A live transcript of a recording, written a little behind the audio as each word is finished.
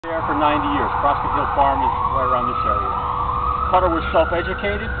There for 90 years. Prospect Hill Farm is right around this area. Cutter was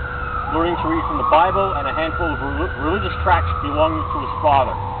self-educated, learning to read from the Bible and a handful of religious tracts belonging to his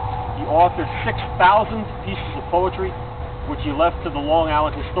father. He authored 6,000 pieces of poetry, which he left to the Long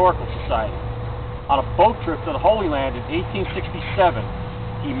Island Historical Society. On a boat trip to the Holy Land in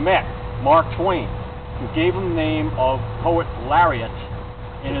 1867, he met Mark Twain, who gave him the name of Poet Laureate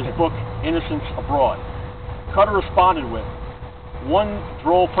in his book Innocents Abroad. Cutter responded with, "One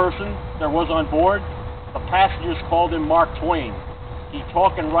droll person there was on board. The passengers called him Mark Twain. He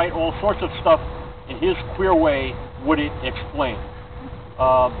talk and write all sorts of stuff in his queer way, would it explain."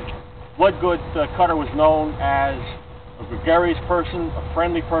 Bloodgood Cutter was known as a gregarious person, a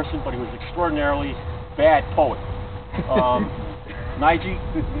friendly person, but he was extraordinarily bad poet. Nigey,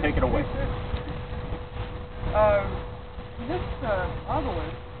 take it away. This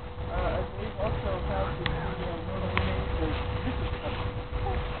obelisk, I believe, also has the notable name of Mrs. Cutter,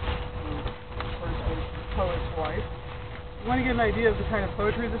 who, of course, was the poet's wife. You want to get an idea of the kind of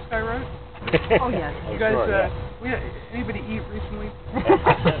poetry this guy wrote? Oh, yes. You guys, sure, yeah. Anybody eat recently?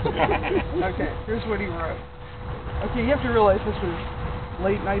 Okay, here's what he wrote. Okay, you have to realize this was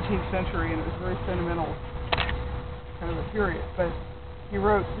late 19th century, and it was very sentimental kind of a period. But he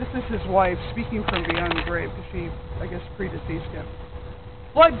wrote, this is his wife speaking from beyond the grave, because she, I guess, predeceased him.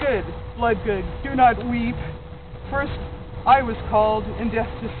 Bloodgood, Bloodgood, do not weep. First I was called in death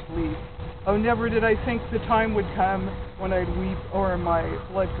to sleep. Oh, never did I think the time would come when I'd weep o'er my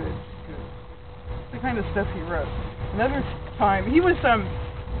Bloodgood. The kind of stuff he wrote. Another time, he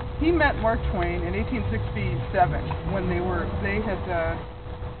met Mark Twain in 1867 when they had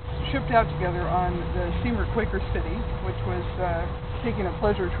shipped out together on the steamer Quaker City, which was taking a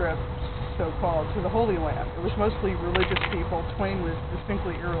pleasure trip, so-called, to the Holy Land. It was mostly religious people. Twain was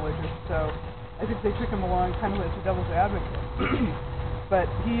distinctly irreligious, so I think they took him along kind of as a devil's advocate. But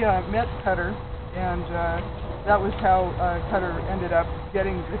he met Cutter, and that was how Cutter ended up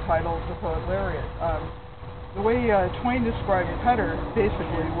getting the title of the Poet Laureate. The way Twain described Cutter,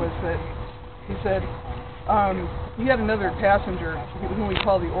 basically, was that he said he had another passenger whom we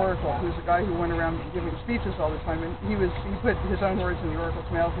call the Oracle, who's a guy who went around giving speeches all the time, and he put his own words in the Oracle's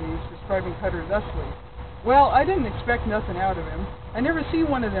mouth, and he was describing Cutter thusly. Well, I didn't expect nothing out of him. I never see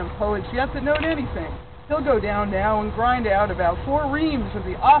one of them poets yet that knowed anything. He'll go down now and grind out about 4 reams of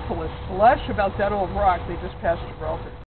the awfulest slush about that old rock they just passed Gibraltar.